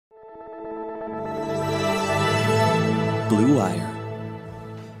Blue Wire.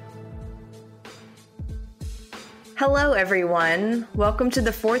 Hello, everyone. Welcome to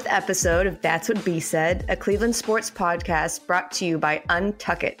the fourth episode of That's What B Said, a Cleveland sports podcast brought to you by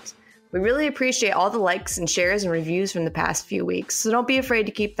Untuck It. We really appreciate all the likes and shares and reviews from the past few weeks, so don't be afraid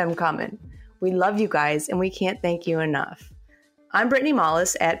to keep them coming. We love you guys, and we can't thank you enough. I'm Brittany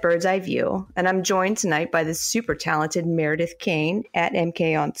Mollis at Bird's Eye View, and I'm joined tonight by the super talented Meredith Kane at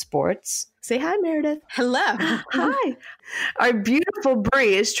MK on Sports. Say hi, Meredith. Hello. Hi. Our beautiful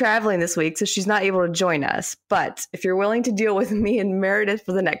Bree is traveling this week, so she's not able to join us. But if you're willing to deal with me and Meredith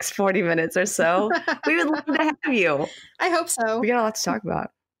for the next 40 minutes or so, we would love to have you. I hope so. We got a lot to talk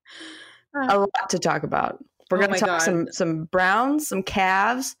about. A lot to talk about. We're going to talk some Browns, some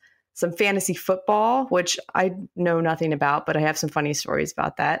Cavs, some fantasy football, which I know nothing about, but I have some funny stories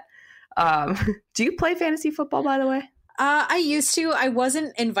about that. Do you play fantasy football, by the way? I used to. I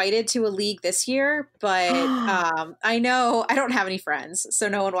wasn't invited to a league this year, but I know I don't have any friends, so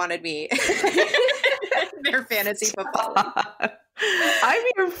no one wanted me in their fantasy football. I'm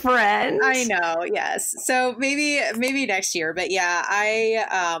your friend. I know, yes. So maybe next year, but yeah,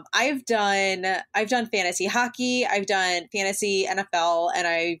 I've done fantasy hockey, I've done fantasy NFL,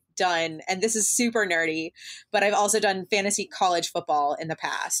 and this is super nerdy, but I've also done fantasy college football in the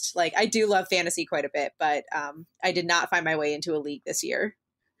past. Like, I do love fantasy quite a bit, but I did not find my way into a league this year.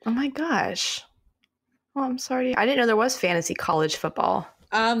 Oh my gosh. Well, I'm sorry. I didn't know there was fantasy college football.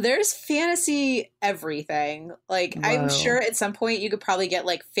 There's fantasy everything. Like, whoa. I'm sure at some point you could probably get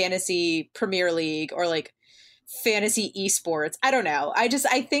like fantasy Premier League or like fantasy esports. I don't know. I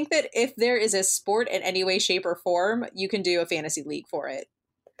think that if there is a sport in any way, shape, or form, you can do a fantasy league for it.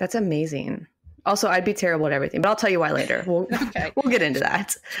 That's amazing. Also, I'd be terrible at everything, but I'll tell you why later. We'll get into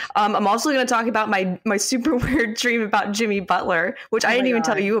that. I'm also going to talk about my super weird dream about Jimmy Butler, which I didn't even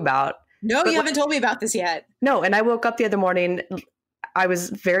tell you about. No, you haven't told me about this yet. No, and I woke up the other morning. I was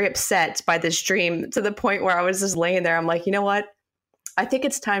very upset by this dream to the point where I was just laying there. I'm like, you know what? I think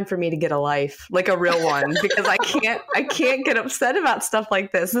it's time for me to get a life, like a real one, because I can't get upset about stuff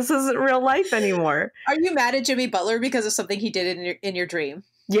like this. This isn't real life anymore. Are you mad at Jimmy Butler because of something he did in your dream?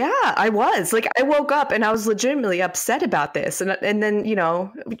 Yeah, I was. Like, I woke up and I was legitimately upset about this. And then, you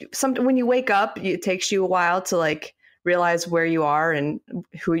know, when you wake up, it takes you a while to like realize where you are and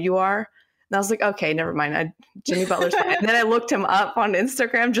who you are. And I was like, okay, never mind. Jimmy Butler's fine. And then I looked him up on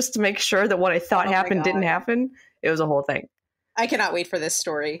Instagram just to make sure that what I thought happened didn't happen. It was a whole thing. I cannot wait for this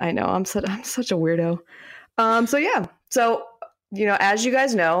story. I know. I'm such a weirdo. So, you know, as you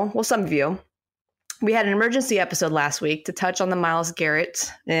guys know, well, some of you, we had an emergency episode last week to touch on the Myles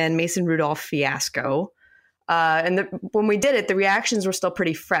Garrett and Mason Rudolph fiasco. When we did it, the reactions were still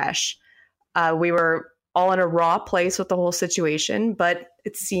pretty fresh. We were all in a raw place with the whole situation, but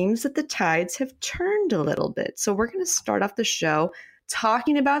it seems that the tides have turned a little bit. So we're going to start off the show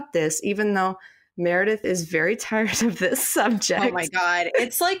talking about this, even though Meredith is very tired of this subject. Oh my God.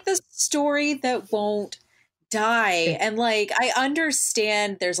 It's like the story that won't die. And like, I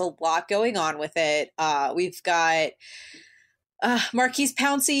understand there's a lot going on with it. We've got Maurkice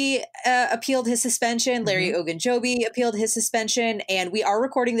Pouncey appealed his suspension. Larry Ogunjobi appealed his suspension. And we are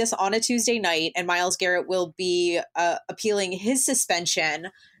recording this on a Tuesday night. And Myles Garrett will be appealing his suspension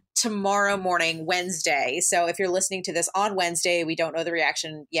tomorrow morning, Wednesday. So if you're listening to this on Wednesday, we don't know the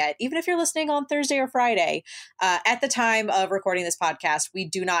reaction yet. Even if you're listening on Thursday or Friday, at the time of recording this podcast, we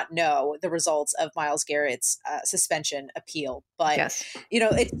do not know the results of Myles Garrett's suspension appeal. But yes, you know,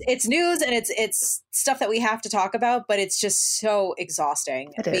 it's news and it's stuff that we have to talk about. But it's just so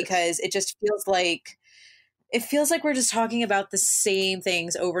exhausting because it just feels like we're just talking about the same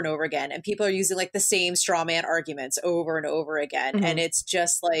things over and over again. And people are using like the same straw man arguments over and over again. Mm-hmm. And it's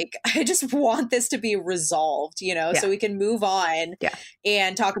just like, I just want this to be resolved, you know, so we can move on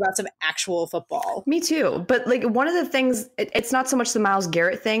and talk about some actual football. Me too. But like one of the things, it's not so much the Myles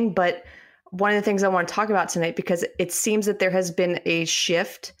Garrett thing, but one of the things I want to talk about tonight, because it seems that there has been a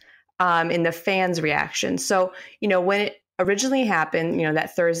shift in the fans' reaction. So, you know, when it originally happened, you know,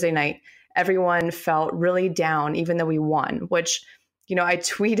 that Thursday night, everyone felt really down, even though we won, which, you know, I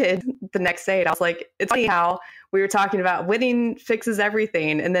tweeted the next day and I was like, it's funny how we were talking about winning fixes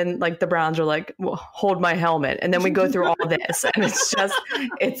everything. And then like the Browns are like, well, hold my helmet. And then we go through all this and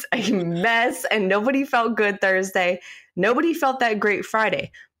it's a mess and nobody felt good Thursday. Nobody felt that great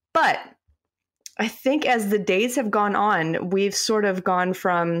Friday. But I think as the days have gone on, we've sort of gone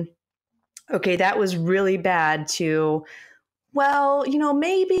from, okay, that was really bad to, well, you know,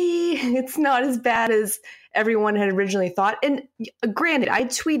 maybe it's not as bad as everyone had originally thought. And granted, I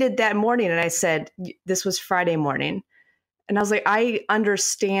tweeted that morning and I said, this was Friday morning. And I was like, I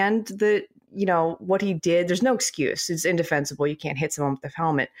understand that what he did, there's no excuse. It's indefensible. You can't hit someone with the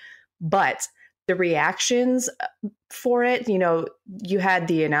helmet. But the reactions for it, you had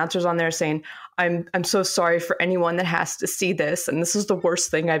the announcers on there saying, I'm so sorry for anyone that has to see this, and this is the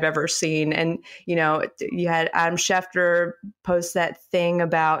worst thing I've ever seen. And you had Adam Schefter post that thing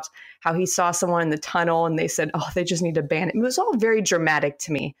about how he saw someone in the tunnel and they said, oh, they just need to ban it. It was all very dramatic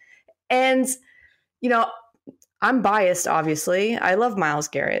to me. And I'm biased, obviously. I love Myles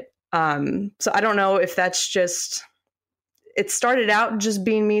Garrett. So I don't know if that's just, it started out just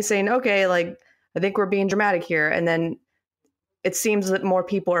being me saying, okay, like, I think we're being dramatic here. And then it seems that more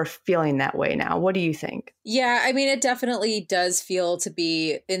people are feeling that way now. What do you think? Yeah, I mean, it definitely does feel to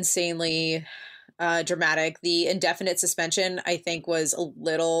be insanely dramatic. The indefinite suspension, I think, was a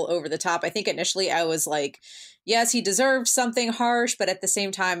little over the top. I think initially I was like, yes, he deserved something harsh, but at the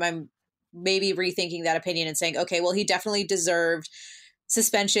same time, I'm maybe rethinking that opinion and saying, okay, well, he definitely deserved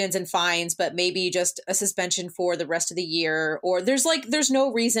suspensions and fines, but maybe just a suspension for the rest of the year. Or there's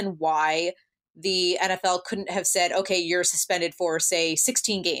no reason why the NFL couldn't have said, okay, you're suspended for, say,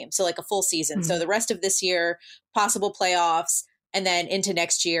 16 games, so like a full season. Mm-hmm. So the rest of this year, possible playoffs, and then into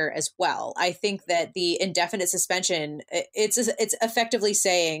next year as well. I think that the indefinite suspension, it's effectively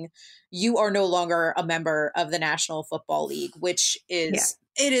saying you are no longer a member of the National Football League, which is,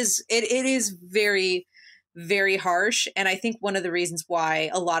 it is very, very harsh. And I think one of the reasons why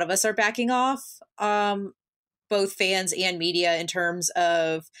a lot of us are backing off, both fans and media, in terms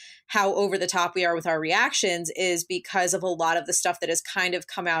of how over the top we are with our reactions, is because of a lot of the stuff that has kind of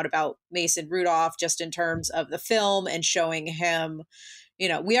come out about Mason Rudolph, just in terms of the film and showing him,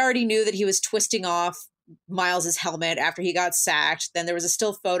 we already knew that he was twisting off Miles's helmet after he got sacked. Then there was a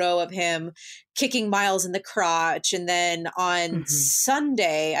still photo of him kicking Miles in the crotch. And then on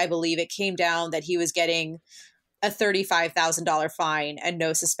Sunday, I believe it came down that he was getting a $35,000 fine and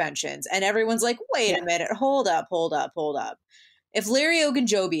no suspensions. And everyone's like, wait a minute, hold up. If Larry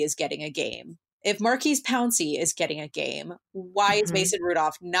Ogunjobi is getting a game, if Maurkice Pouncey is getting a game, why is Mason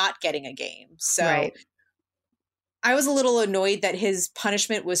Rudolph not getting a game? So I was a little annoyed that his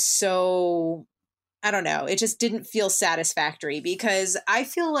punishment was so, I don't know, it just didn't feel satisfactory, because I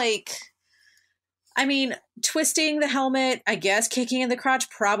feel like, I mean, twisting the helmet, I guess, kicking in the crotch,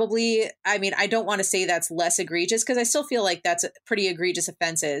 probably. I mean, I don't want to say that's less egregious, because I still feel like that's pretty egregious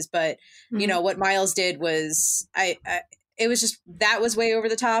offenses. But, what Miles did was, it was just, that was way over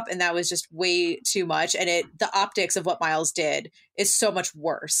the top, and that was just way too much. And the optics of what Miles did is so much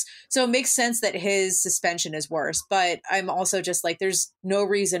worse. So it makes sense that his suspension is worse. But I'm also just like, there's no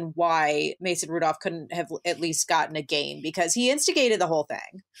reason why Mason Rudolph couldn't have at least gotten a game, because he instigated the whole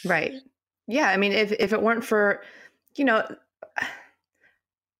thing. Right. Yeah, I mean, if it weren't for,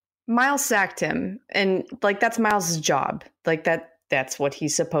 Miles sacked him, and like, that's Miles's job. Like, that's what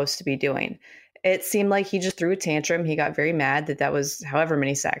he's supposed to be doing. It seemed like he just threw a tantrum. He got very mad that was however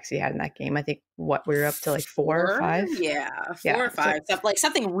many sacks he had in that game. I think we were up to like four or five. Yeah, four or five. So, like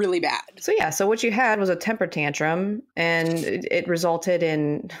something really bad. So what you had was a temper tantrum, and it resulted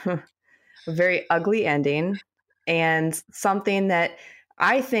in a very ugly ending, and something that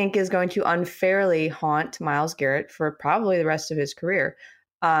I think is going to unfairly haunt Myles Garrett for probably the rest of his career.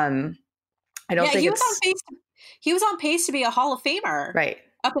 I don't think he was on pace to be a Hall of Famer, right,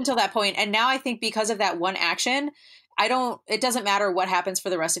 up until that point. And now I think because of that one action, it doesn't matter what happens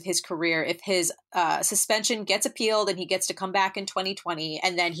for the rest of his career. If his suspension gets appealed and he gets to come back in 2020,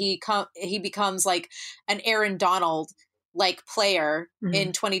 and then he becomes like an Aaron Donald like player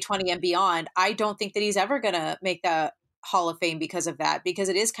in 2020 and beyond, I don't think that he's ever going to make the Hall of Fame because of that, because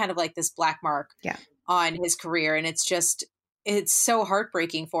it is kind of like this black mark on his career. And it's so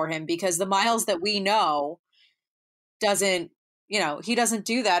heartbreaking for him, because the Miles that we know he doesn't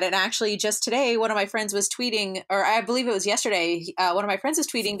do that. And actually just today, one of my friends was tweeting, or I believe it was yesterday, one of my friends was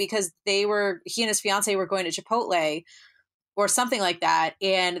tweeting, because he and his fiance were going to Chipotle or something like that.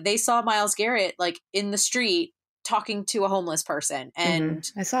 And they saw Myles Garrett like in the street talking to a homeless person. And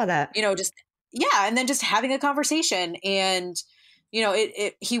I saw that, and then just having a conversation. And,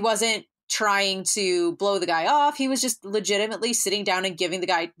 he wasn't trying to blow the guy off. He was just legitimately sitting down and giving the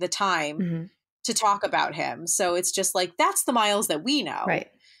guy the time to talk about him. So it's just like, that's the Miles that we know. Right.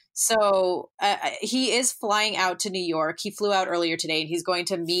 So he is flying out to New York. He flew out earlier today, and he's going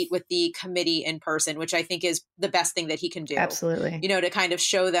to meet with the committee in person, which I think is the best thing that he can do. Absolutely. To kind of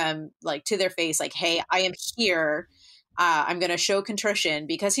show them like to their face, like, hey, I am here. I'm going to show contrition,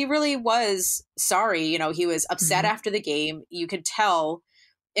 because he really was sorry. He was upset after the game. You could tell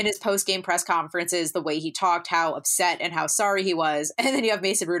in his post-game press conferences, the way he talked, how upset and how sorry he was. And then you have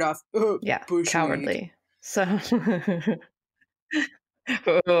Mason Rudolph. Bushy. Cowardly. So,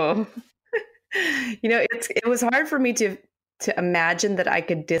 it was hard for me to imagine that I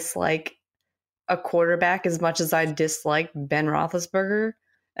could dislike a quarterback as much as I dislike Ben Roethlisberger,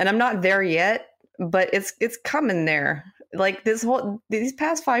 and I'm not there yet, but it's coming there. Like these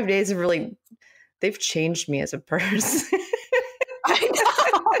past 5 days have really, they've changed me as a person. I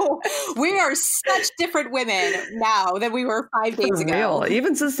know. We are such different women now than we were 5 days For ago. real.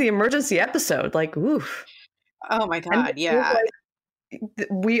 Even since the emergency episode, like, oof. Oh my God, yeah.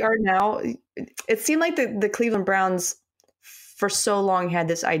 We are now, it seemed like the Cleveland Browns for so long had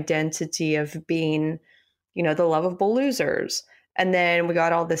this identity of being, the lovable losers. And then we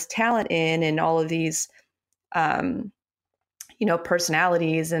got all this talent in and all of these,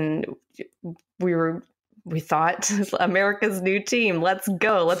 personalities. And we thought America's new team. Let's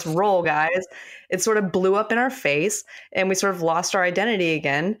go. Let's roll, guys. It sort of blew up in our face and we sort of lost our identity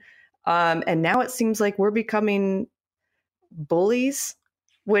again. And now it seems like we're becoming bullies,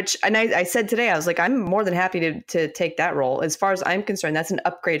 and I said today, I was like, I'm more than happy to take that role. As far as I'm concerned, that's an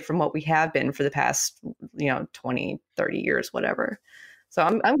upgrade from what we have been for the past, 20, 30 years, whatever. So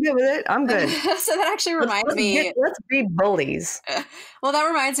I'm good with it. I'm good. So that actually reminds me. Let's be bullies. Well, that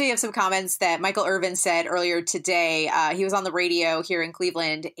reminds me of some comments that Michael Irvin said earlier today. He was on the radio here in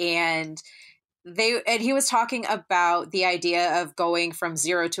Cleveland, and he was talking about the idea of going from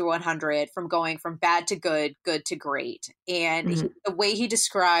 0 to 100, from going from bad to good to great. And the way he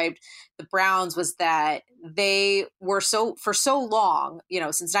described the Browns was that they were for so long,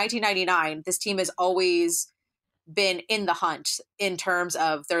 since 1999, this team has always been in the hunt in terms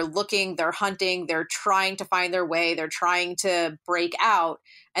of they're looking, they're hunting, they're trying to find their way, they're trying to break out.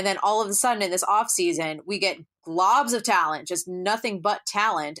 And then all of a sudden in this offseason, we get globs of talent, just nothing but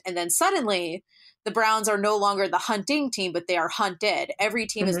talent. And then suddenly the Browns are no longer the hunting team, but they are hunted. Every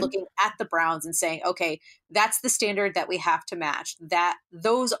team is looking at the Browns and saying, okay, that's the standard that we have to match.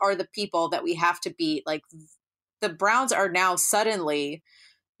 Those are the people that we have to beat. Like the Browns are now suddenly,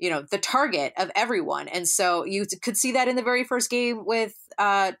 the target of everyone. And so you could see that in the very first game with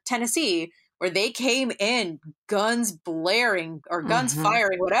Tennessee, where they came in guns blaring or guns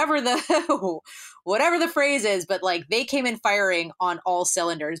firing, whatever the phrase is, but like they came in firing on all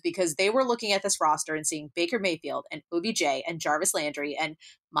cylinders because they were looking at this roster and seeing Baker Mayfield and OBJ and Jarvis Landry and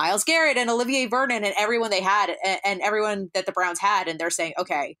Myles Garrett and Olivier Vernon and everyone they had and everyone that the Browns had. And they're saying,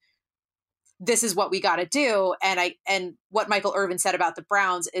 okay, this is what we got to do. And what Michael Irvin said about the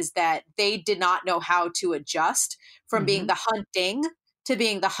Browns is that they did not know how to adjust from being the hunting to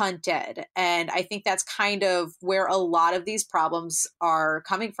being the hunted. And I think that's kind of where a lot of these problems are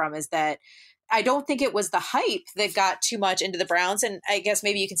coming from, is that I don't think it was the hype that got too much into the Browns. And I guess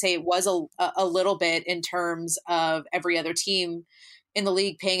maybe you can say it was a little bit in terms of every other team in the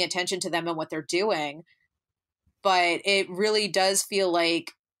league paying attention to them and what they're doing. But it really does feel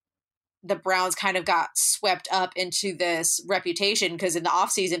like the Browns kind of got swept up into this reputation because in the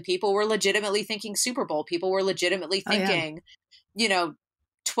offseason, people were legitimately thinking Super Bowl. People were legitimately thinking,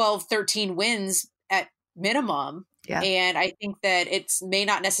 12, 13 wins at minimum. Yeah. And I think that it may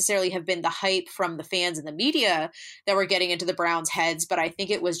not necessarily have been the hype from the fans and the media that were getting into the Browns' heads, but I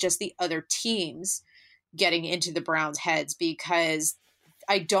think it was just the other teams getting into the Browns' heads, because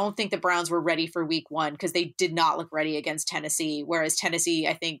I don't think the Browns were ready for week one because they did not look ready against Tennessee, whereas Tennessee,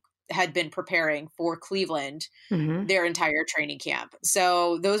 I think, had been preparing for Cleveland their entire training camp.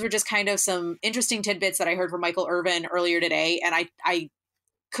 So those were just kind of some interesting tidbits that I heard from Michael Irvin earlier today. And I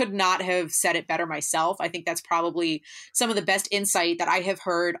could not have said it better myself. I think that's probably some of the best insight that I have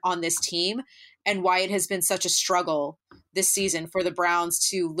heard on this team and why it has been such a struggle this season for the Browns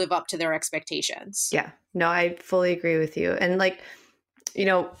to live up to their expectations. Yeah, no, I fully agree with you. And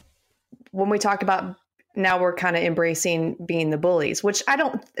when we talk about now we're kind of embracing being the bullies, which I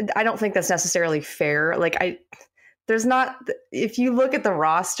don't think that's necessarily fair. If you look at the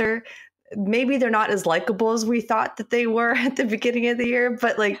roster, maybe they're not as likable as we thought that they were at the beginning of the year,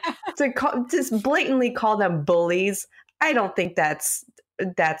 but just blatantly call them bullies, I don't think that's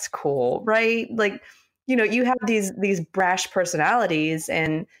cool, right? You have these brash personalities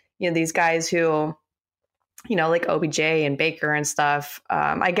and, these guys who, like OBJ and Baker and stuff.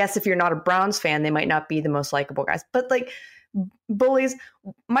 I guess if you're not a Browns fan, they might not be the most likable guys, but bullies.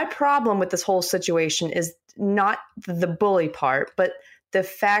 My problem with this whole situation is not the bully part, but the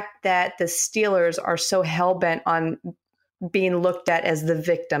fact that the Steelers are so hell-bent on being looked at as the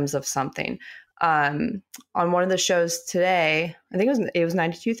victims of something. On one of the shows today, I think it was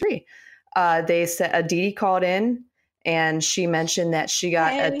 92.3. They said Aditi called in and she mentioned that she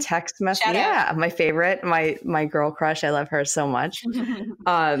got a text message. Yeah, my favorite, my girl crush. I love her so much.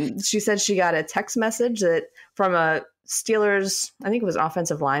 She said she got a text message from a Steelers, I think it was an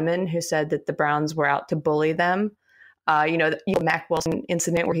offensive lineman who said that the Browns were out to bully them. The Mac Wilson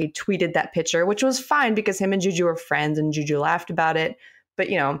incident where he tweeted that picture, which was fine because him and Juju were friends and Juju laughed about it. But,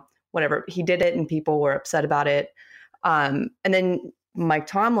 whatever, he did it and people were upset about it. And then Mike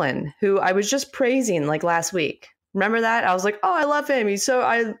Tomlin, who I was just praising like last week. Remember that? I was like, oh, I love him. He's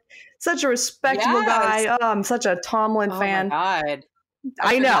such a respectable guy. Oh, I'm such a Tomlin fan. My God.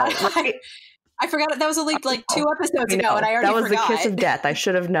 I know. I forgot that was only like 2 episodes ago, and I already that was forgot. The kiss of death. I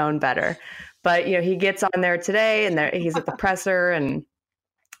should have known better. But he gets on there today, and he's at the presser, and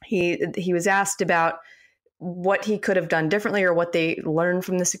he was asked about what he could have done differently or what they learned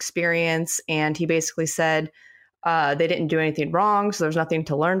from this experience, and he basically said they didn't do anything wrong, so there's nothing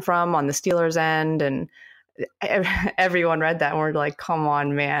to learn from on the Steelers' end. And everyone read that and we're like, come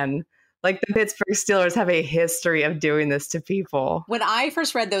on, man. Like, the Pittsburgh Steelers have a history of doing this to people. When I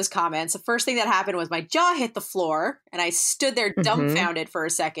first read those comments, the first thing that happened was my jaw hit the floor and I stood there dumbfounded for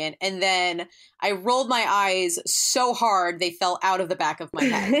a second. And then I rolled my eyes so hard they fell out of the back of my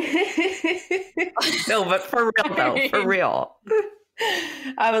head. No, but for real though, for real.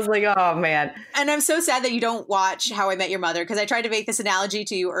 I was like, oh man. And I'm so sad that you don't watch How I Met Your Mother, because I tried to make this analogy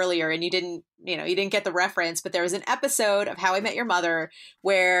to you earlier and you didn't get the reference, but there was an episode of How I Met Your Mother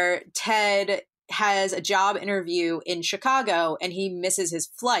where Ted has a job interview in Chicago and he misses his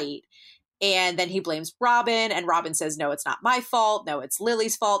flight. And then he blames Robin, and Robin says, no, it's not my fault. No, it's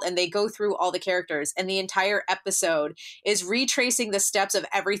Lily's fault. And they go through all the characters, and the entire episode is retracing the steps of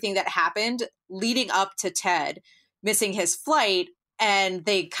everything that happened leading up to Ted missing his flight. And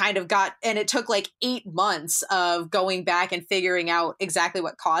they kind of and it took like 8 months of going back and figuring out exactly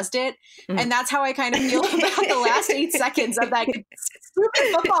what caused it. Mm. And that's how I kind of feel about the last 8 seconds of that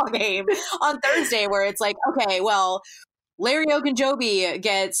stupid football game on Thursday, where it's like, okay, well, Larry Ogunjobi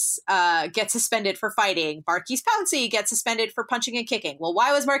gets suspended for fighting. Marquise Pouncey gets suspended for punching and kicking. Well,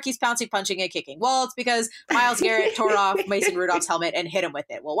 why was Marquise Pouncey punching and kicking? Well, it's because Myles Garrett tore off Mason Rudolph's helmet and hit him with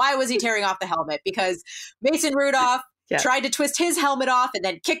it. Well, why was he tearing off the helmet? Because Mason Rudolph tried to twist his helmet off and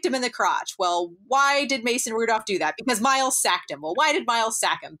then kicked him in the crotch. Well, why did Mason Rudolph do that? Because Myles sacked him. Well, why did Myles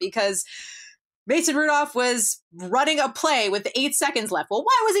sack him? Because Mason Rudolph was running a play with 8 seconds left. Well,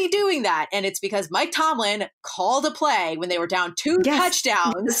 why was he doing that? And it's because Mike Tomlin called a play when they were down 2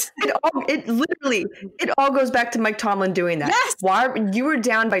 touchdowns. It all goes back to Mike Tomlin doing that. Yes. Why you were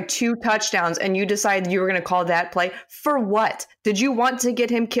down by 2 touchdowns and you decided you were going to call that play for what? Did you want to get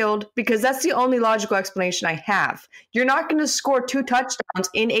him killed? Because that's the only logical explanation I have. You're not going to score 2 touchdowns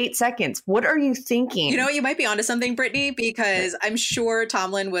in 8 seconds. What are you thinking? You know what? You might be onto something, Brittany, because I'm sure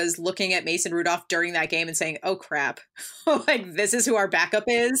Tomlin was looking at Mason Rudolph during that game and saying, oh, crap. Like, this is who our backup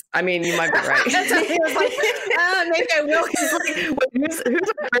is. I mean, you might be right. That's how he was like, maybe I will. He's like, wait, who's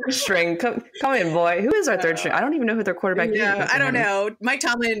our third string? Come in, boy. Who is our third string? I don't even know who their quarterback is. I don't know. Mike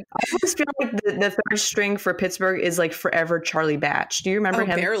Tomlin. I always feel like the third string for Pittsburgh is like forever Charlie Batch. Do you remember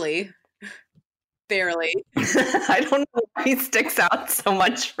him? Barely. I don't know why he sticks out so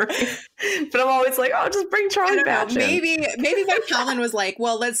much for me, but I'm always like, oh, just bring Charlie Batch in. Maybe Mike Tomlin was like,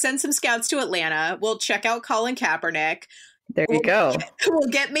 well, let's send some scouts to Atlanta. We'll check out Colin Kaepernick. There you go. We'll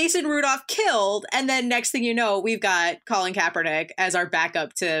get Mason Rudolph killed. And then next thing you know, we've got Colin Kaepernick as our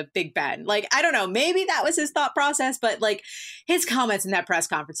backup to Big Ben. Like, I don't know. Maybe that was his thought process, but like his comments in that press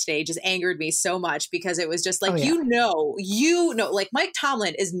conference today just angered me so much because it was just like, you know, like Mike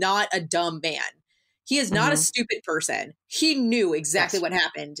Tomlin is not a dumb man. He is not a stupid person. He knew exactly what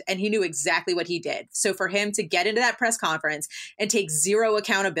happened and he knew exactly what he did. So for him to get into that press conference and take zero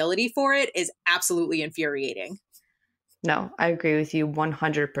accountability for it is absolutely infuriating. No, I agree with you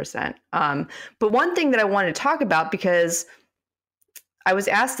 100%. But one thing that I wanted to talk about, because I was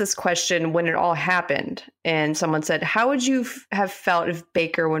asked this question when it all happened, and someone said, how would you have felt if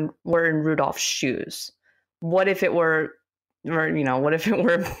Baker were in Rudolph's shoes? What if it were Ben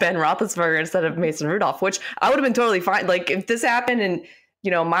Roethlisberger instead of Mason Rudolph? Which I would have been totally fine. Like, if this happened and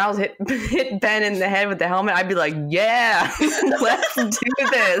Myles hit Ben in the head with the helmet, I'd be like, yeah, let's do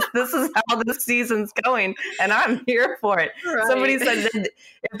this. This is how this season's going, and I'm here for it. Right. Somebody said that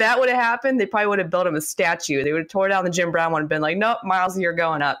if that would have happened, they probably would have built him a statue. They would have tore down the Jim Brown one and been like, nope, Myles, you're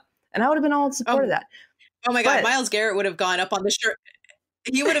going up. And I would have been all in support of that. Oh my God, Myles Garrett would have gone up on the shirt.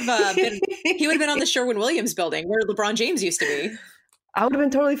 He would have been on the Sherwin-Williams building where LeBron James used to be. I would have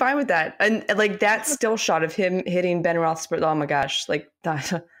been totally fine with that. And like that still shot of him hitting Ben Roethlisberger. Oh my gosh. Like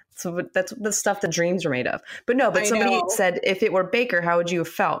that's the stuff that dreams are made of. But no, somebody said, if it were Baker, how would you have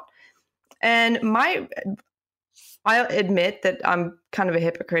felt? And I admit that I'm kind of a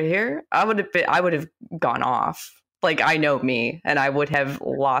hypocrite here. I would have gone off. Like, I know me, and I would have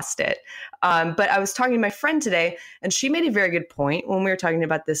lost it. But I was talking to my friend today, and she made a very good point when we were talking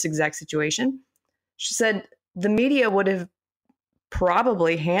about this exact situation. She said the media would have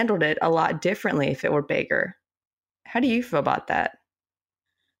probably handled it a lot differently if it were Baker. How do you feel about that?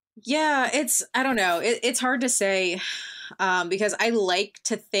 Yeah, I don't know. It's hard to say because I like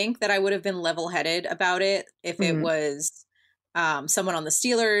to think that I would have been level-headed about it if it was someone on the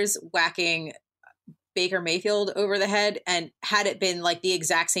Steelers whacking Baker Mayfield over the head, and had it been like the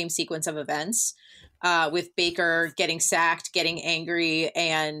exact same sequence of events with Baker getting sacked, getting angry,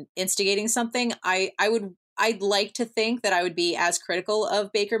 and instigating something, I'd like to think that I would be as critical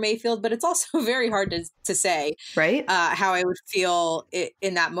of Baker Mayfield, but it's also very hard to say right? How I would feel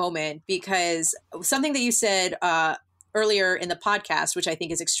in that moment, because something that you said earlier in the podcast, which I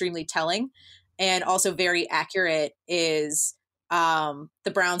think is extremely telling and also very accurate, is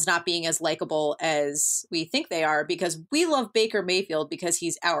the Browns not being as likable as we think they are, because we love Baker Mayfield because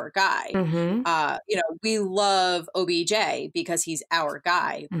he's our guy. We love OBJ because he's our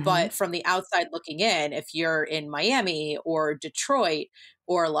guy. But from the outside looking in, if you're in Miami or Detroit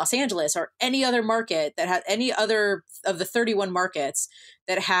or Los Angeles or any other market that has any other of the 31 markets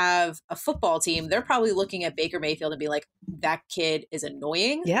that have a football team, they're probably looking at Baker Mayfield and be like, that kid is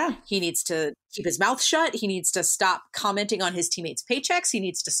annoying. Yeah. He needs to keep his mouth shut. He needs to stop commenting on his teammates' paychecks. He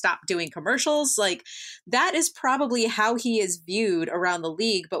needs to stop doing commercials. Like, that is probably how he is viewed around the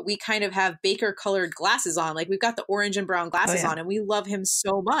league, but we kind of have Baker colored glasses on. Like, we've got the orange and brown glasses on, and we love him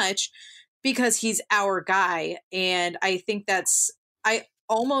so much because he's our guy. And I think I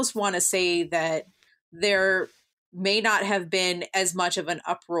almost want to say that there may not have been as much of an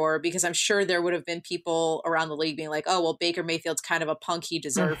uproar, because I'm sure there would have been people around the league being like, oh, well, Baker Mayfield's kind of a punk. He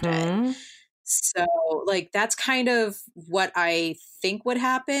deserved it. So like, that's kind of what I think would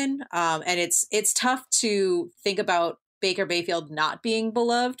happen. And it's tough to think about Baker Mayfield not being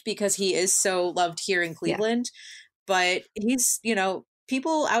beloved because he is so loved here in Cleveland, but he's,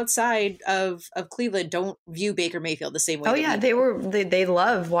 people outside of Cleveland don't view Baker Mayfield the same way. Oh yeah, they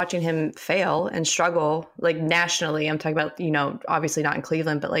love watching him fail and struggle, like nationally. I'm talking about, obviously not in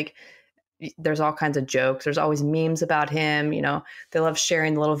Cleveland, but like there's all kinds of jokes. There's always memes about him. They love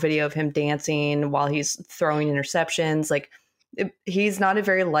sharing the little video of him dancing while he's throwing interceptions. Like he's not a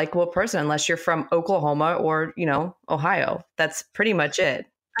very likable person unless you're from Oklahoma or, Ohio. That's pretty much it.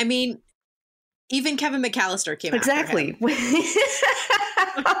 I mean, even Kevin McAllister came exactly. after him.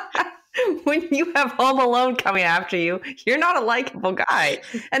 When you have Home Alone coming after you, you're not a likable guy.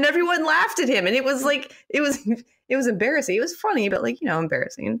 And everyone laughed at him. And it was like, it was embarrassing. It was funny, but like,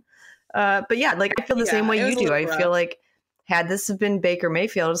 embarrassing. But yeah, like I feel the same way you do. I feel like had this have been Baker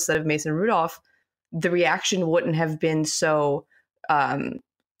Mayfield instead of Mason Rudolph, the reaction wouldn't have been so,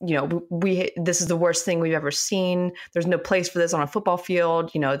 this is the worst thing we've ever seen. There's no place for this on a football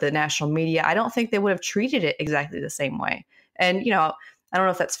field. The national media, I don't think they would have treated it exactly the same way. And, I don't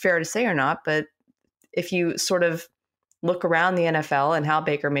know if that's fair to say or not, but if you sort of look around the NFL and how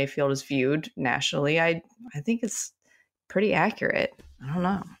Baker Mayfield is viewed nationally, I think it's pretty accurate. I don't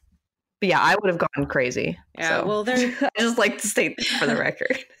know. But yeah, I would have gone crazy. Yeah, so. Well, I just like to state that for the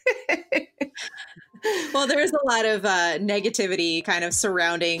record. Well, there is a lot of negativity kind of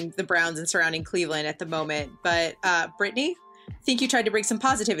surrounding the Browns and surrounding Cleveland at the moment. But Brittany, I think you tried to bring some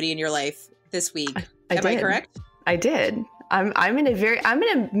positivity in your life this week. Am I correct? I did. I'm in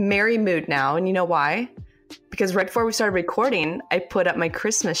a merry mood now, and you know why? Because right before we started recording, I put up my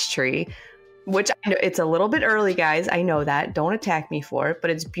Christmas tree, which I know it's a little bit early, guys. I know that. Don't attack me for it,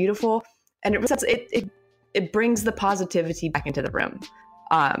 but it's beautiful, and it brings the positivity back into the room.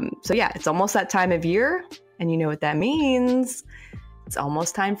 So yeah, it's almost that time of year, and you know what that means. It's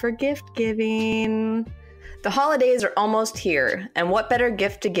almost time for gift giving. The holidays are almost here, and what better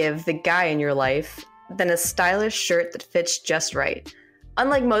gift to give the guy in your life than a stylish shirt that fits just right.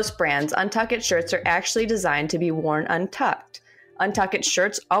 Unlike most brands, Untuck It shirts are actually designed to be worn untucked. Untuck It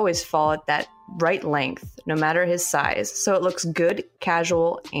shirts always fall at that right length, no matter his size, so it looks good,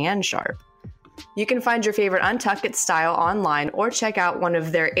 casual, and sharp. You can find your favorite Untuck It style online or check out one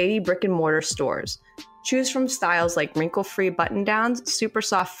of their 80 brick-and-mortar stores. Choose from styles like wrinkle-free button-downs, super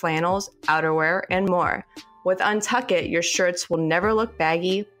soft flannels, outerwear, and more. With Untuck It, your shirts will never look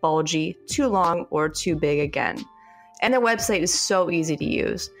baggy, bulgy, too long, or too big again. And their website is so easy to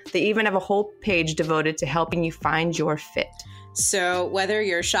use. They even have a whole page devoted to helping you find your fit. So whether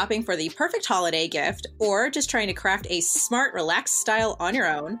you're shopping for the perfect holiday gift or just trying to craft a smart, relaxed style on your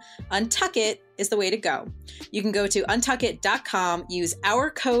own, Untuck It is the way to go. You can go to untuckit.com, use our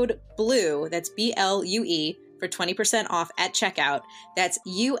code BLUE, that's BLUE, for 20% off at checkout. That's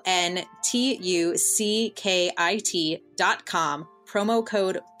UNTUCKIT.com, promo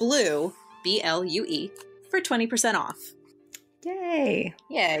code BLUE, BLUE, for 20% off. Yay.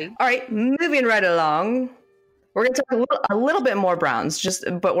 Yay. All right, moving right along. We're going to talk a little bit more Browns,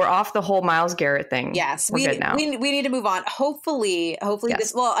 but we're off the whole Myles Garrett thing. Yes, we're good now. We need to move on. Hopefully yes.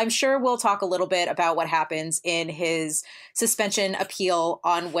 This. Well, I'm sure we'll talk a little bit about what happens in his suspension appeal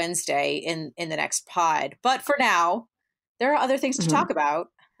on Wednesday in the next pod. But for now, there are other things to talk about.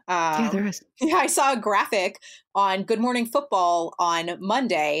 Yeah, there is. I saw a graphic on Good Morning Football on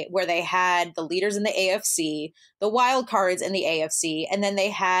Monday where they had the leaders in the AFC, the wild cards in the AFC, and then they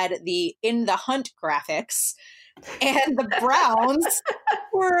had the in the hunt graphics. And the Browns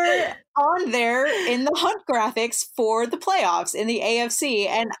were on there in the hunt graphics for the playoffs in the AFC.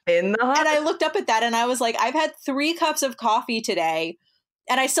 And I looked up at that and I was like, I've had 3 cups of coffee today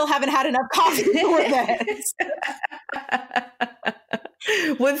and I still haven't had enough coffee for this.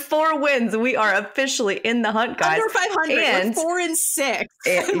 With 4 wins, we are officially in the hunt, guys. Under 500. And we're 4-6.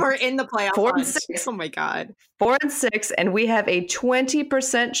 We're in the playoff 4-6. Oh my God. 4-6, and we have a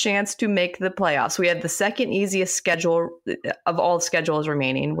 20% chance to make the playoffs. We had the second easiest schedule of all schedules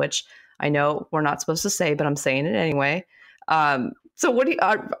remaining, which I know we're not supposed to say, but I'm saying it anyway. So what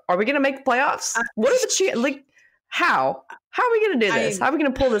are we going to make the playoffs? What are the chances? How? How are we going to do this? How are we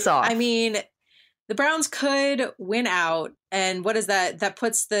going to pull this off? I mean, the Browns could win out. And what is that? That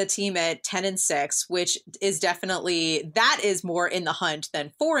puts the team at 10-6, which is definitely, that is more in the hunt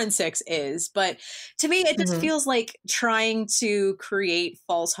than 4-6 is. But to me, it just feels like trying to create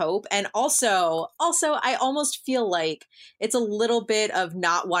false hope. And also, I almost feel like it's a little bit of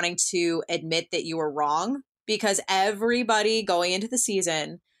not wanting to admit that you were wrong, because everybody going into the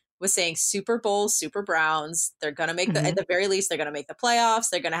season was saying Super Bowl, Super Browns. They're going to make at the very least, they're going to make the playoffs.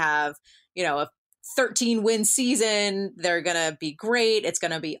 They're going to have, a 13-win season. They're going to be great. It's going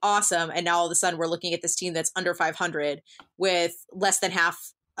to be awesome. And now all of a sudden we're looking at this team that's under 500 with less than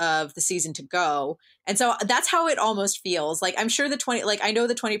half of the season to go. And so that's how it almost feels. Like, I'm sure I know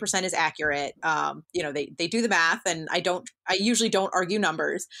the 20% is accurate. They do the math, and I usually don't argue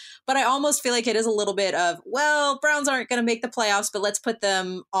numbers, but I almost feel like it is a little bit of, well, Browns aren't going to make the playoffs, but let's put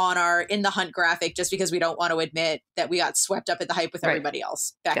them on our in the hunt graphic just because we don't want to admit that we got swept up at the hype with everybody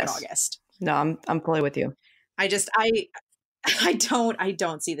else back in August. No, I'm fully with you. I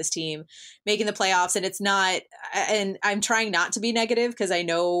don't see this team making the playoffs, and it's not, and I'm trying not to be negative because I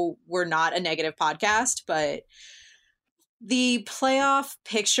know we're not a negative podcast, but the playoff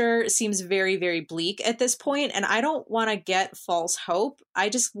picture seems very, very bleak at this point, and I don't want to get false hope. I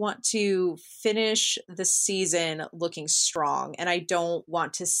just want to finish the season looking strong, and I don't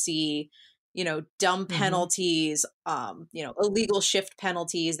want to see dumb penalties, illegal shift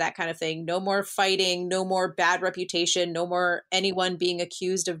penalties, that kind of thing. No more fighting, no more bad reputation, no more anyone being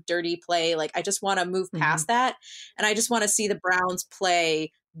accused of dirty play. Like, I just want to move past that. And I just want to see the Browns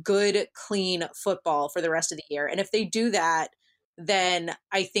play good, clean football for the rest of the year. And if they do that, then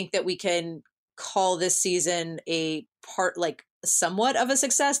I think that we can call this season somewhat of a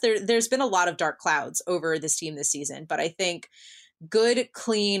success. There's been a lot of dark clouds over this team this season, but I think good,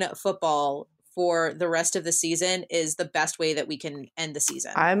 clean football for the rest of the season is the best way that we can end the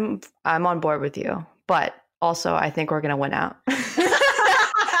season. I'm on board with you, but also I think we're going to win out.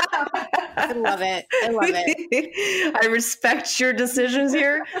 I love it. I respect your decisions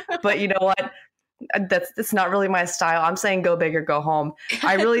here, but you know what? That's not really my style. I'm saying go big or go home.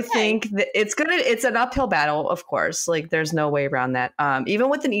 I really think that it's an uphill battle, of course. Like, there's no way around that. Even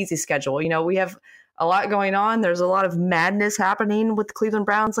with an easy schedule, we have a lot going on. There's a lot of madness happening with the Cleveland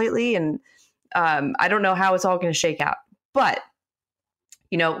Browns lately. And I don't know how it's all going to shake out. But,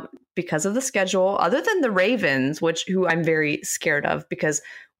 because of the schedule, other than the Ravens, who I'm very scared of, because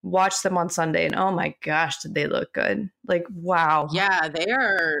watch them on Sunday and oh my gosh, did they look good? Like, wow. Yeah, they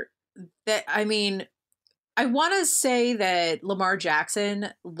are. I mean, I want to say that Lamar Jackson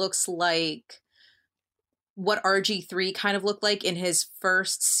looks like what RG3 kind of looked like in his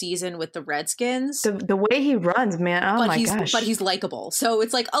first season with the Redskins. The way he runs, man. Oh my gosh. But he's likable. So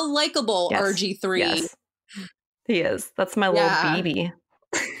it's like a likable RG3. Yes. He is. That's my little baby.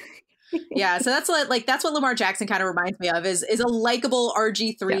 Yeah, so that's what Lamar Jackson kind of reminds me of is a likable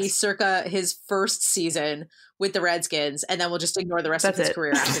RG3 circa his first season with the Redskins, and then we'll just ignore the rest of his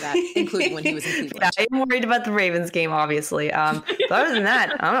career after that, including when he was in Cleveland. Yeah, I'm worried about the Ravens game, obviously. But other than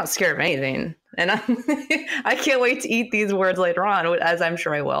that, I'm not scared of anything, and I can't wait to eat these words later on, as I'm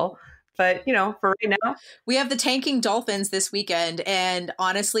sure I will. But for right now, we have the tanking Dolphins this weekend, and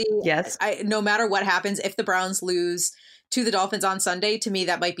honestly, yes, no matter what happens, if the Browns lose to the Dolphins on Sunday, to me,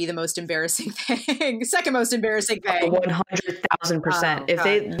 that might be the most embarrassing thing. Second most embarrassing thing. 100,000%. If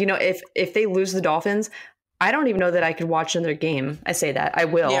they, if they lose the Dolphins, I don't even know that I could watch another game. I say that I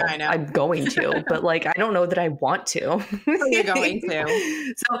will. Yeah, I know. I'm going to, but like, I don't know that I want to. You're going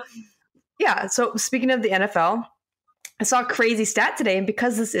to. So, yeah. So speaking of the NFL, I saw a crazy stat today, and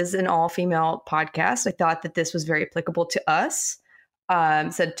because this is an all-female podcast, I thought that this was very applicable to us.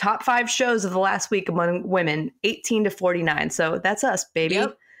 Said top 5 shows of the last week among women 18 to 49. So that's us, baby.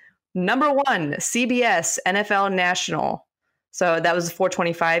 Yep. Number 1, CBS NFL National. So that was the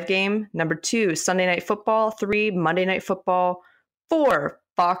 425 game. Number 2, Sunday Night Football. 3, Monday Night Football. 4,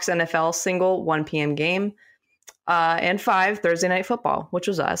 Fox NFL single 1 p.m. game. And 5, Thursday Night Football, which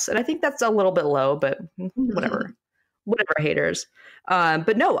was us. And I think that's a little bit low, but whatever. Whatever, haters.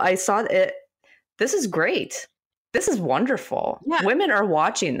 But no, I saw it. This is great. This is wonderful. Yeah. Women are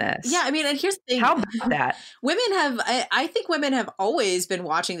watching this. Yeah, I mean, and here's the thing. How about that? Women have, I think women have always been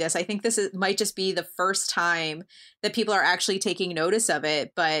watching this. I think might just be the first time that people are actually taking notice of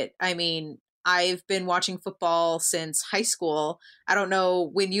it. But I mean, I've been watching football since high school. I don't know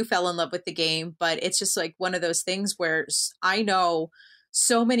when you fell in love with the game, but it's just like one of those things where I know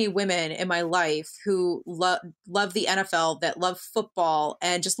so many women in my life who love the NFL, that love football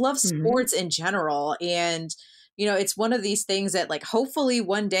and just love sports in general. And it's one of these things that like, hopefully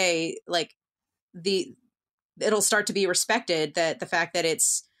one day, like it'll start to be respected, that the fact that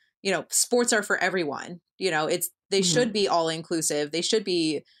it's, sports are for everyone, they should be all inclusive. They should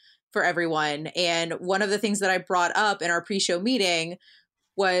be for everyone. And one of the things that I brought up in our pre-show meeting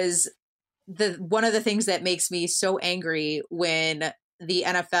was one of the things that makes me so angry when the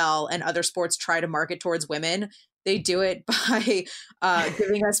NFL and other sports try to market towards women. They do it by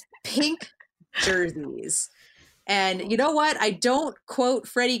giving us pink jerseys. And you know what? I don't quote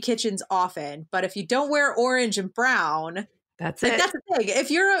Freddie Kitchens often, but if you don't wear orange and brown, that's it. That's the thing.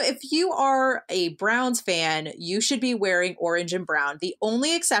 If you are a Browns fan, you should be wearing orange and brown. The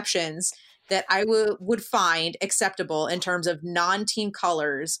only exceptions that I would find acceptable in terms of non-team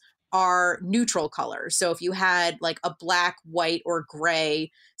colors are neutral colors. So if you had like a black, white, or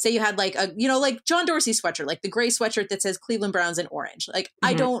gray, say you had like a, like John Dorsey sweatshirt, like the gray sweatshirt that says Cleveland Browns in orange. Like,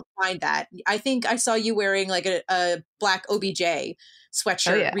 I don't mind that. I think I saw you wearing like a black OBJ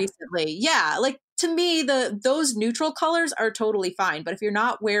sweatshirt recently. Yeah. Like, to me, those neutral colors are totally fine. But if you're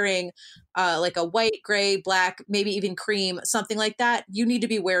not wearing like a white, gray, black, maybe even cream, something like that, you need to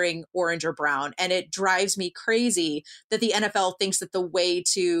be wearing orange or brown. And it drives me crazy that the NFL thinks that the way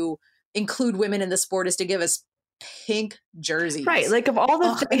to include women in the sport is to give us pink jerseys. Right. Like, of all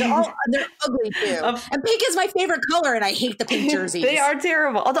the they're ugly too. And pink is my favorite color, and I hate the pink jerseys. They are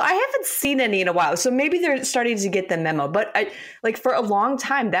terrible. Although I haven't seen any in a while. So maybe they're starting to get the memo. But for a long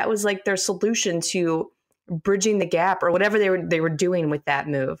time, that was like their solution to bridging the gap or whatever they were doing with that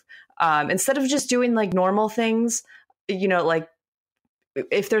move. Instead of just doing like normal things, like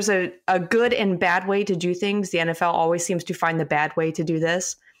if there's a good and bad way to do things, the NFL always seems to find the bad way to do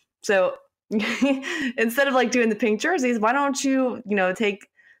this. So instead of like doing the pink jerseys, why don't you, take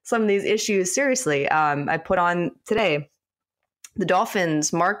some of these issues seriously? I put on today, the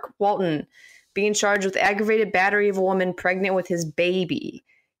Dolphins, Mark Walton being charged with aggravated battery of a woman pregnant with his baby.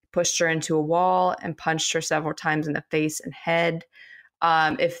 Pushed her into a wall and punched her several times in the face and head.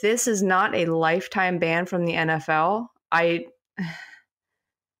 If this is not a lifetime ban from the NFL, I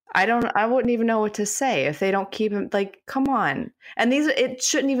wouldn't even know what to say if they don't keep him. Like, come on. And it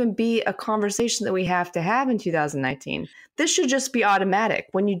shouldn't even be a conversation that we have to have in 2019. This should just be automatic.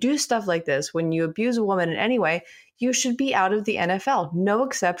 When you do stuff like this, when you abuse a woman in any way, you should be out of the NFL. No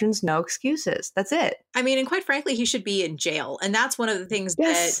exceptions, no excuses. That's it. I mean, and quite frankly, he should be in jail. And that's one of the things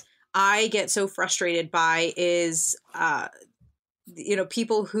that I get so frustrated by is,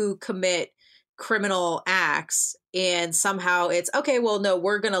 people who commit criminal acts and somehow it's okay, well, no,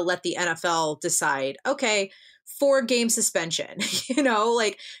 we're going to let the NFL decide. Okay, 4-game suspension, no,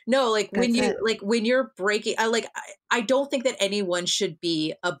 when you're breaking, I don't think that anyone should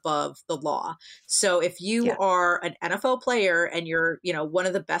be above the law. So if you are an NFL player and you're, one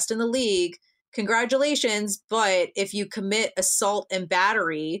of the best in the league, congratulations. But if you commit assault and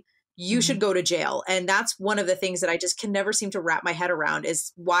battery, you should go to jail. And that's one of the things that I just can never seem to wrap my head around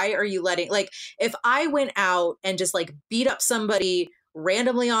is why are you letting, like, if I went out and just like beat up somebody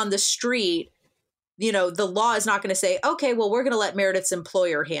randomly on the street, the law is not going to say, okay, well, we're going to let Meredith's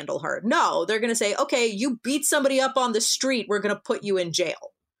employer handle her. No, they're going to say, okay, you beat somebody up on the street, we're going to put you in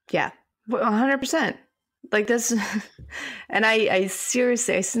jail. Yeah, 100%. Like this. And I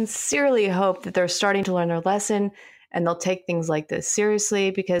sincerely hope that they're starting to learn their lesson and they'll take things like this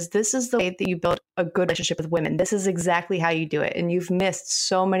seriously, because this is the way that you build a good relationship with women. This is exactly how you do it. And you've missed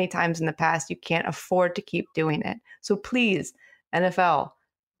so many times in the past. You can't afford to keep doing it. So please, NFL,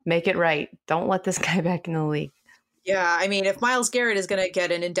 make it right. Don't let this guy back in the league. Yeah, I mean, if Myles Garrett is going to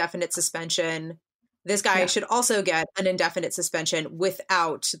get an indefinite suspension, this guy should also get an indefinite suspension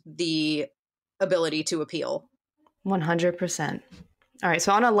without the ability to appeal. 100%. All right.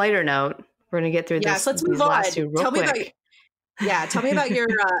 So on a lighter note, we're going to get through this. Yes, let's move on. Tell me about your tell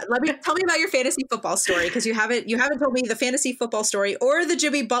me about your fantasy football story, because you haven't told me the fantasy football story or the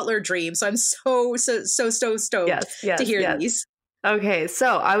Jimmy Butler dream. So I'm so stoked to hear these. Okay,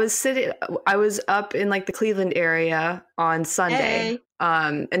 so I was up in like the Cleveland area on Sunday.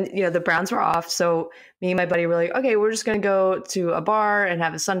 And the Browns were off, so me and my buddy were like, okay, we're just gonna go to a bar and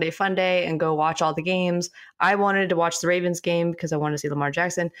have a Sunday fun day and go watch all the games. I wanted to watch the Ravens game because I wanted to see Lamar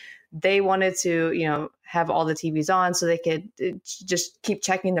Jackson. They wanted to, have all the TVs on so they could just keep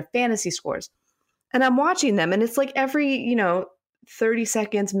checking their fantasy scores. And I'm watching them, and it's like every 30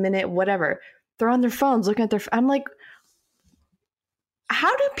 seconds, minute, whatever, they're on their phones looking at their. I'm like,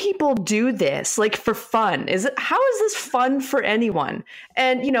 how do people do this, like, for fun? How is this fun for anyone?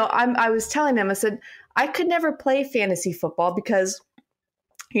 And, I was telling them, I said, I could never play fantasy football because,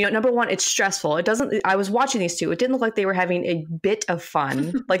 number one, it's stressful. I was watching these two. It didn't look like they were having a bit of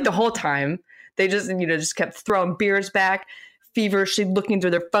fun, like the whole time. They just kept throwing beers back, feverishly looking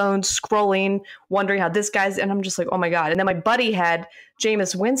through their phones, scrolling, wondering how this guy's, and I'm just like, oh my God. And then my buddy had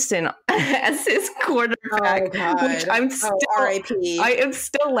Jameis Winston as his quarterback, which I'm still, R.I.P. I am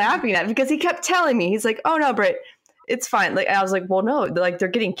still laughing at, because he kept telling me, he's like, oh no, Britt, it's fine. Like, I was like, well, no, like, they're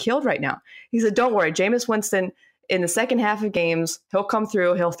getting killed right now. He said, don't worry, Jameis Winston in the second half of games, he'll come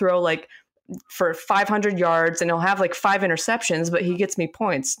through, he'll throw like for 500 yards and he'll have like 5 interceptions, but he gets me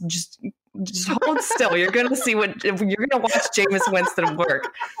points. Just hold still. You're going to see you're going to watch Jameis Winston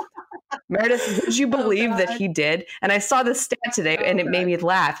work. Meredith, would you believe that he did? And I saw this stat today and it made me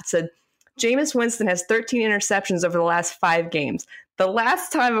laugh. It said, Jameis Winston has 13 interceptions over the last 5 games. The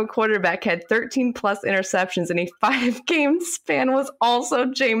last time a quarterback had 13 plus interceptions in a 5-game span was also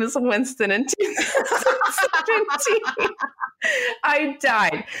Jameis Winston in 2017. I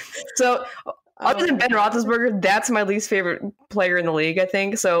died. So other than Ben Roethlisberger, that's my least favorite player in the league, I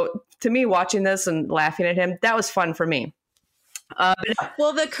think. So to me, watching this and laughing at him, that was fun for me.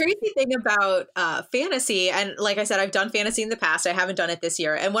 Well, the crazy thing about fantasy, and like I said, I've done fantasy in the past. I haven't done it this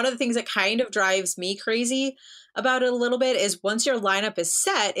year. And one of the things that kind of drives me crazy about it a little bit is once your lineup is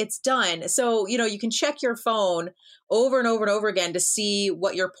set, it's done. So, you can check your phone over and over and over again to see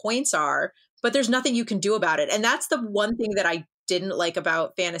what your points are, but there's nothing you can do about it. And that's the one thing that I didn't like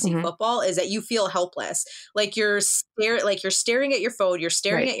about fantasy football, is that you feel helpless. Like you're staring at your phone, you're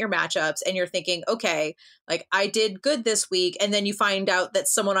staring at your matchups, and you're thinking, okay, like I did good this week. And then you find out that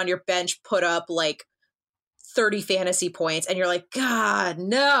someone on your bench put up like 30 fantasy points and you're like, God,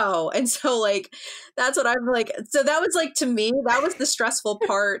 no. And so like, that's what I'm like. So that was like, to me, that was the stressful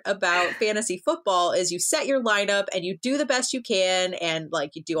part about fantasy football, is you set your lineup and you do the best you can. And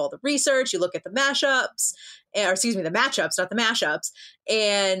like, you do all the research, you look at the matchups, not the mashups.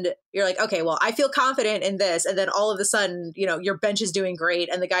 And you're like, okay, well, I feel confident in this. And then all of a sudden, your bench is doing great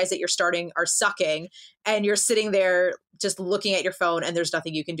and the guys that you're starting are sucking. And you're sitting there just looking at your phone and there's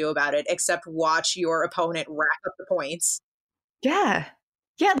nothing you can do about it except watch your opponent rack up the points. Yeah.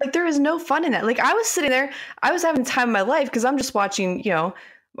 Yeah. Like there is no fun in that. Like I was sitting there, I was having time of my life because I'm just watching,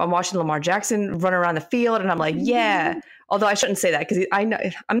 I'm watching Lamar Jackson run around the field and I'm like, yeah. Although I shouldn't say that because I know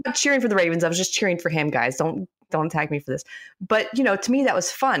I'm not cheering for the Ravens. I was just cheering for him, guys. Don't attack me for this. But, to me, that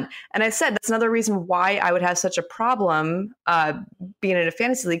was fun. And I said that's another reason why I would have such a problem being in a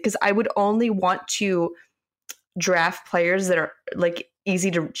fantasy league, because I would only want to draft players that are like easy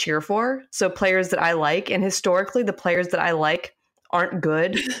to cheer for. So players that I like. And historically, the players that I like aren't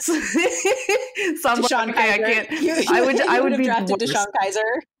good. So I'm like, okay, I can't. I would be drafted DeShone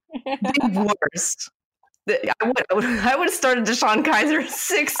Kizer. The worst. I would have started DeShone Kizer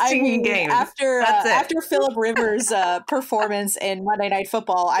 16 games. After Phillip Rivers' performance in Monday Night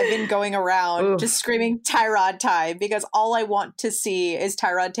Football, I've been going around just screaming Tyrod time, because all I want to see is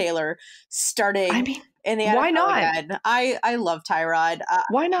Tyrod Taylor starting in the NFL. Why not? Again. I love Tyrod.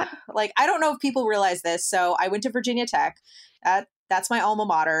 Why not? Like, I don't know if people realize this. So I went to Virginia Tech. That's my alma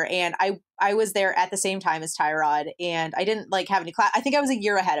mater. And I was there at the same time as Tyrod. And I didn't have any class. I think I was a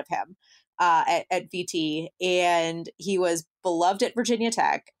year ahead of him. At VT, and he was beloved at Virginia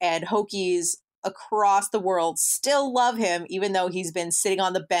Tech, and Hokies across the world still love him, even though he's been sitting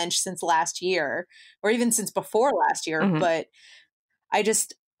on the bench since last year, or even since before last year. But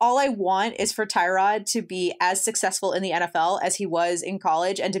all I want is for Tyrod to be as successful in the NFL as he was in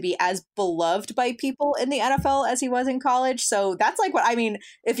college and to be as beloved by people in the NFL as he was in college. So that's like what I mean.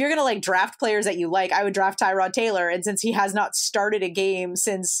 If you're going to like draft players that you like, I would draft Tyrod Taylor. And since he has not started a game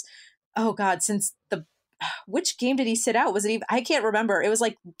since, since which game did he sit out? Was it even, I can't remember. It was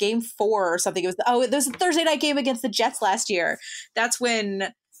like game 4 or something. It was a Thursday night game against the Jets last year. That's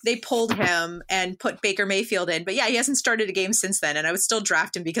when they pulled him and put Baker Mayfield in. But yeah, he hasn't started a game since then. And I would still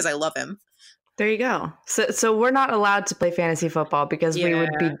draft him because I love him. There you go. So we're not allowed to play fantasy football because we would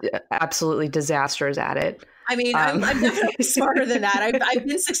be absolutely disasters at it. I mean, I'm definitely smarter than that. I've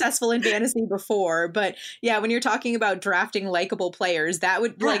been successful in fantasy before, but yeah, when you're talking about drafting likable players, that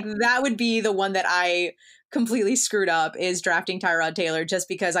would be the one that I completely screwed up, is drafting Tyrod Taylor, just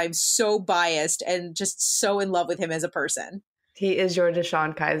because I'm so biased and just so in love with him as a person. He is your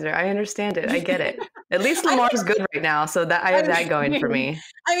DeShone Kizer. I understand it. I get it. At least Lamar's good right now, so that I have that going for me.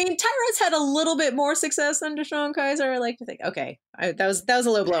 I mean, Tyrod's had a little bit more success than DeShone Kizer. I like to think. Okay, that was a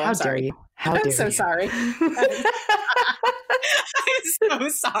low blow. I'm sorry. I'm so sorry. I'm so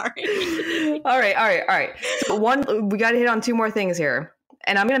sorry. All right. So we got to hit on 2 more things here,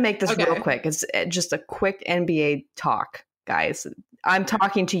 and I'm going to make this real quick. It's just a quick NBA talk, guys. I'm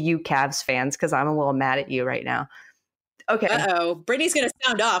talking to you Cavs fans because I'm a little mad at you right now. Okay. Brittany's going to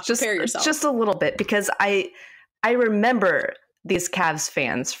sound off. Prepare yourself. Just a little bit, because I remember these Cavs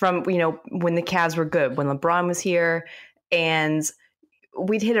fans from, when the Cavs were good, when LeBron was here, and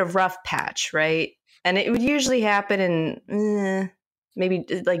we'd hit a rough patch, right? And it would usually happen in maybe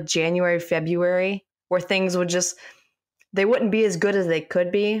like January, February, where things would they wouldn't be as good as they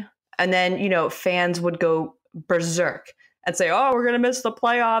could be. And then, fans would go berserk and say, oh, we're going to miss the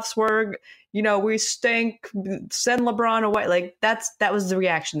playoffs. We stink. Send LeBron away. Like that was the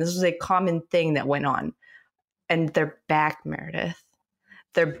reaction. This was a common thing that went on. And they're back, Meredith.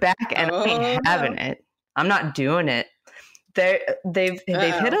 They're back, and I ain't having it. I'm not doing it. They've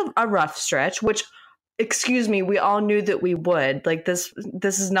hit a rough stretch, which, excuse me, we all knew that we would. Like this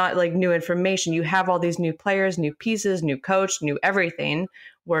is not like new information. You have all these new players, new pieces, new coach, new everything.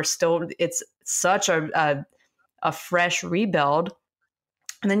 It's such a fresh rebuild.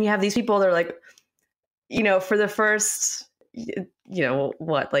 And then you have these people that are like, for the first,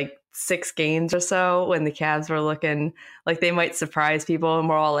 like 6 games or so, when the Cavs were looking like they might surprise people, and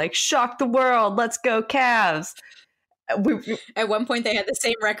we're all like, shock the world, let's go Cavs. At one point they had the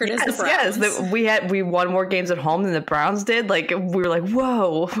same record as the Browns. Yes, we won more games at home than the Browns did. Like, we were like,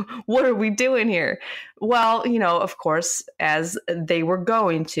 whoa, what are we doing here? Well, of course, as they were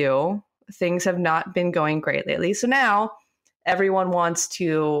going to, things have not been going great lately. So now everyone wants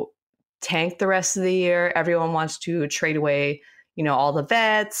to tank the rest of the year. Everyone wants to trade away, all the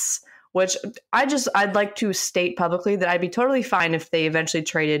vets, which I'd like to state publicly that I'd be totally fine if they eventually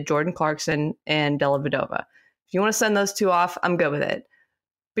traded Jordan Clarkson and Dellavedova. If you want to send those 2 off, I'm good with it.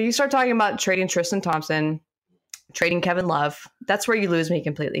 But you start talking about trading Tristan Thompson, trading Kevin Love, that's where you lose me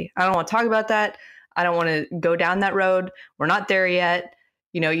completely. I don't want to talk about that. I don't want to go down that road. We're not there yet.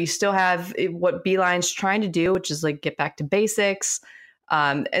 You still have what Beeline's trying to do, which is like get back to basics.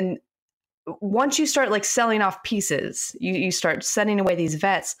 And once you start like selling off pieces, you start sending away these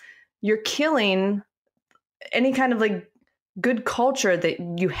vets, you're killing any kind of like good culture that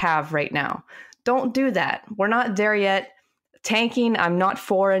you have right now. Don't do that. We're not there yet. Tanking, I'm not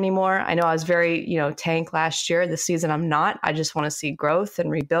for anymore. I know I was very, tank last year. This season, I'm not. I just want to see growth and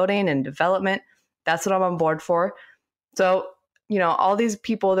rebuilding and development. That's what I'm on board for. So, all these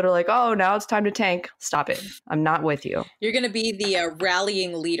people that are like, oh, now it's time to tank. Stop it. I'm not with you. You're going to be the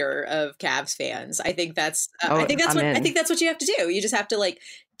rallying leader of Cavs fans. I think that's what you have to do. You just have to like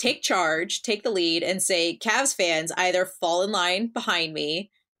take charge, take the lead, and say, Cavs fans, either fall in line behind me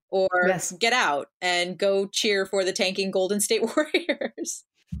or get out and go cheer for the tanking Golden State Warriors.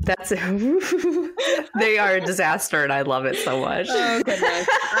 That's they are a disaster, and I love it so much. Oh goodness,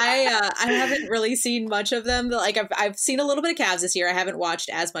 I haven't really seen much of them. Like I've seen a little bit of Cavs this year. I haven't watched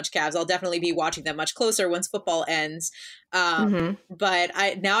as much Cavs. I'll definitely be watching them much closer once football ends. But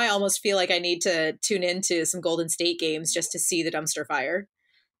I almost feel like I need to tune into some Golden State games just to see the dumpster fire.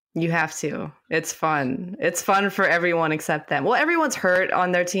 You have to. It's fun. It's fun for everyone except them. Well, everyone's hurt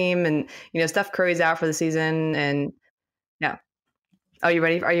on their team, and Steph Curry's out for the season, and yeah. Are you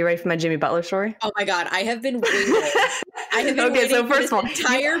ready? Are you ready for my Jimmy Butler story? Oh my God, I have been waiting. Okay, so first of all,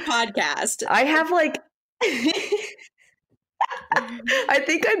 entire podcast. I have like, I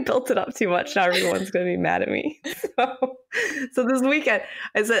think I built it up too much. Now everyone's going to be mad at me. So this weekend,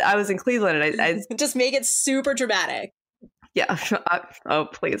 I said I was in Cleveland, and I just make it super dramatic. Yeah. Oh,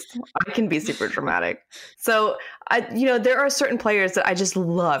 please. I can be super dramatic. So, there are certain players that I just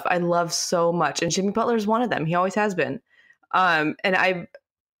love. I love so much. And Jimmy Butler is one of them. He always has been. And I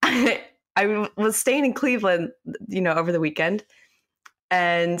was staying in Cleveland, over the weekend.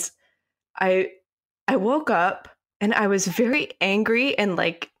 And I woke up and I was very angry and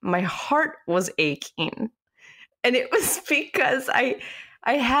like my heart was aching. And it was because I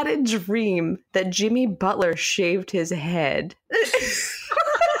had a dream that Jimmy Butler shaved his head.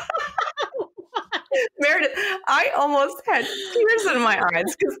 Meredith, I almost had tears in my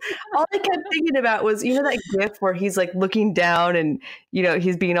eyes because all I kept thinking about was, that gif where he's like looking down and,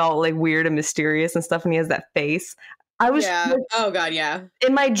 he's being all like weird and mysterious and stuff and he has that face. I was, oh God, yeah.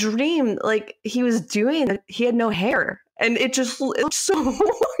 In my dream, like he was doing, he had no hair and it looked so weird.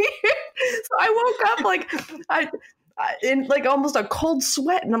 So I woke up like, in like almost a cold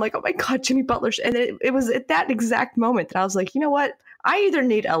sweat and I'm like, oh my God, Jimmy Butler. And it was at that exact moment that I was like, you know what? I either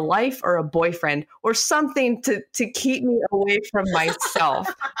need a life or a boyfriend or something to keep me away from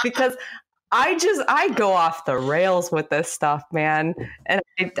myself because I go off the rails with this stuff, man. And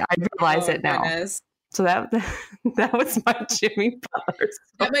I realize it now. Goodness. So that was my Jimmy Butler story.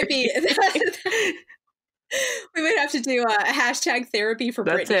 That might be. We might have to do a hashtag therapy for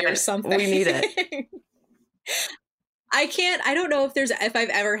Britney or something. We need it. I don't know if I've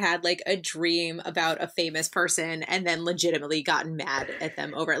ever had like a dream about a famous person and then legitimately gotten mad at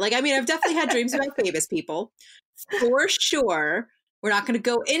them over it. Like, I mean, I've definitely had dreams about famous people for sure. We're not going to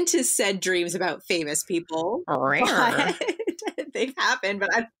go into said dreams about famous people. They've happened, but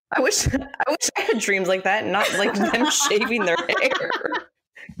I wish I had dreams like that and not like them shaving their hair.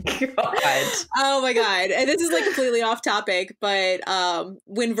 God. Oh my God. And this is like completely off topic, but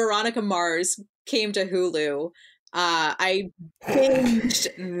when Veronica Mars came to Hulu, I binged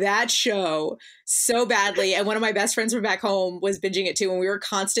that show so badly. And one of my best friends from back home was binging it too. And we were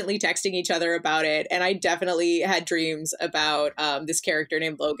constantly texting each other about it. And I definitely had dreams about this character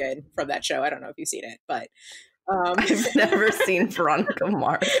named Logan from that show. I don't know if you've seen it, but I've never seen Veronica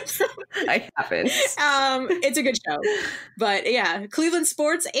Mars. I haven't. It's a good show. But yeah, Cleveland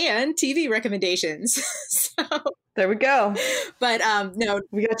sports and TV recommendations. So there we go. But no,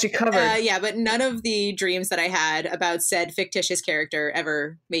 we got you covered. Yeah, but none of the dreams that I had about said fictitious character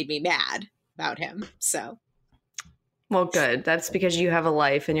ever made me mad about him. So. Well, good. That's because you have a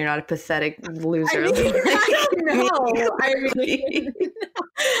life and you're not a pathetic loser.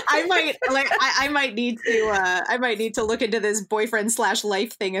 I mean, I might need to look into this boyfriend /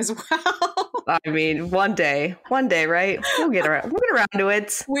 life thing as well. I mean, one day, right? We'll get around to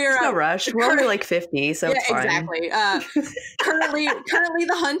it. There's no rush. We're only like 50, so it's fine. Exactly. Currently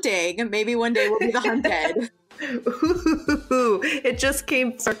the hunting. Maybe one day we'll be the hunted. Ooh, it just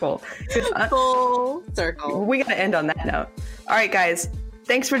came full circle. We gotta end on that note. All right, guys,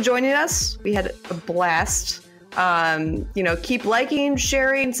 thanks for joining us. We had a blast. Keep liking,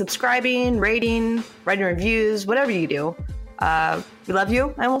 sharing, subscribing, rating, writing reviews, whatever you do. We love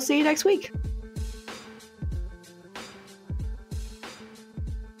you, and we'll see you next week.